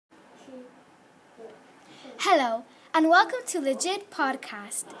Hello, and welcome to Legit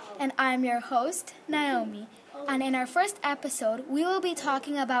Podcast, and I'm your host, Naomi. And in our first episode, we will be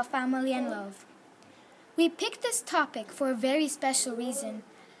talking about family and love. We picked this topic for a very special reason.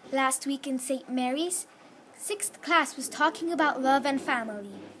 Last week in St. Mary's, 6th class was talking about love and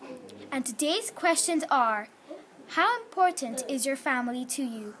family. And today's questions are, how important is your family to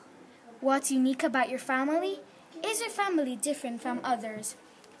you? What's unique about your family? Is your family different from others?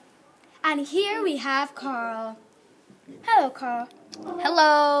 And here we have Carl. Hello, Carl.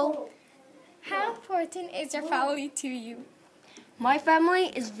 Hello. How important is your family to you? My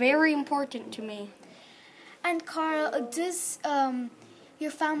family is very important to me. And Carl, does your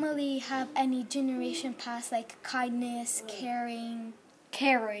family have any generation past, like kindness, caring?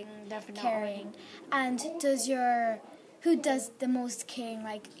 Caring, definitely. Caring. And who does the most caring?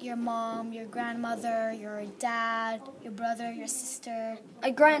 Like your mom, your grandmother, your dad, your brother, your sister? My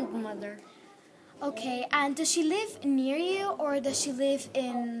grandmother. Okay, and does she live near you, or does she live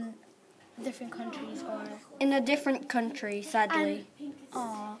in different countries, or? In a different country, sadly.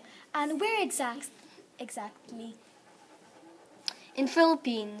 And where exactly? In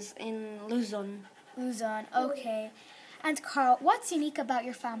Philippines, in Luzon. Luzon, okay. And Carl, what's unique about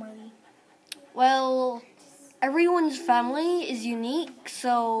your family? Well, everyone's family is unique,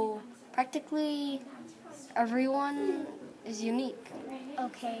 so practically everyone is unique.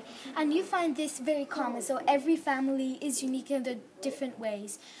 Okay, and you find this very common, so every family is unique in their different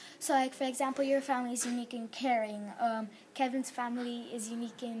ways. So like, for example, your family is unique in caring, Kevin's family is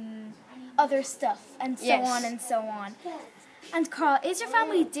unique in other stuff, and so on and so on. And Carl, is your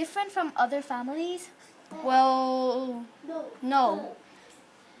family different from other families? Well, no.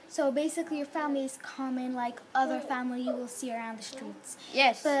 So basically your family is common like other family you will see around the streets.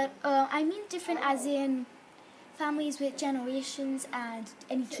 Yes. But I mean different as in families with generations and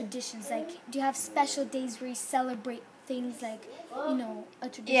any traditions. Like, do you have special days where you celebrate things like, a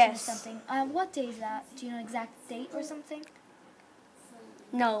tradition or something? What day is that? Do you know exact date or something?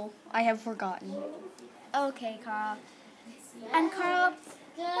 No, I have forgotten. Okay, Carl. And Carl,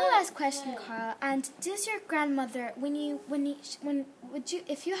 one last question, Carl. And does your grandmother,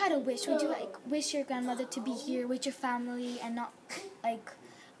 if you had a wish, would you wish your grandmother to be here with your family and not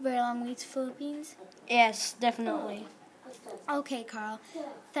very long way to Philippines? Yes, definitely. Okay, Carl.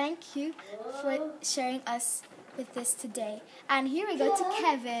 Thank you for sharing us with this today. And here we go to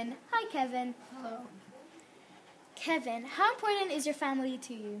Kevin. Hi, Kevin. Hello. Kevin, how important is your family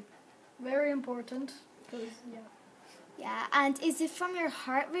to you? Very important, because, Yeah, and is it from your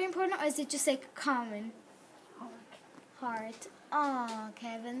heart very important, or is it just common? Heart. Oh,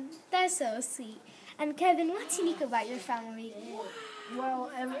 Kevin, that's so sweet. And Kevin, what's unique about your family?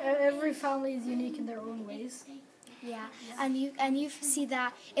 Well, every family is unique in their own ways. Yeah, and you see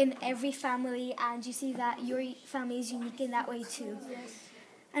that in every family, and you see that your family is unique in that way too. Yes.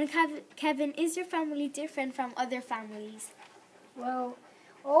 And Kevin, is your family different from other families? Well,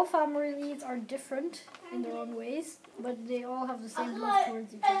 all families are different in their own ways, but they all have the same love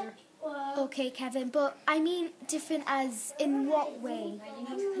towards each other. Okay, Kevin, but I mean different as in what way?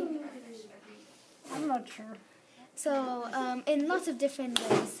 I'm not sure. So, in lots of different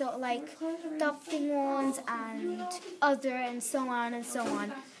ways. So, like adopting ones and other and so on and so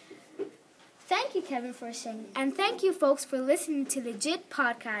on. Thank you, Kevin, for sharing. And thank you, folks, for listening to Legit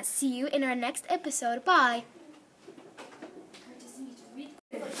Podcast. See you in our next episode. Bye.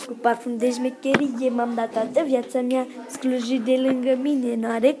 Parfumdejmekerie, mam data de viața mea. Sclujii de lângă mine,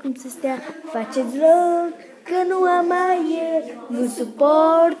 n-are cum să stea. Faceți loc, că nu am aer. Nu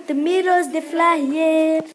suport miros de flaier.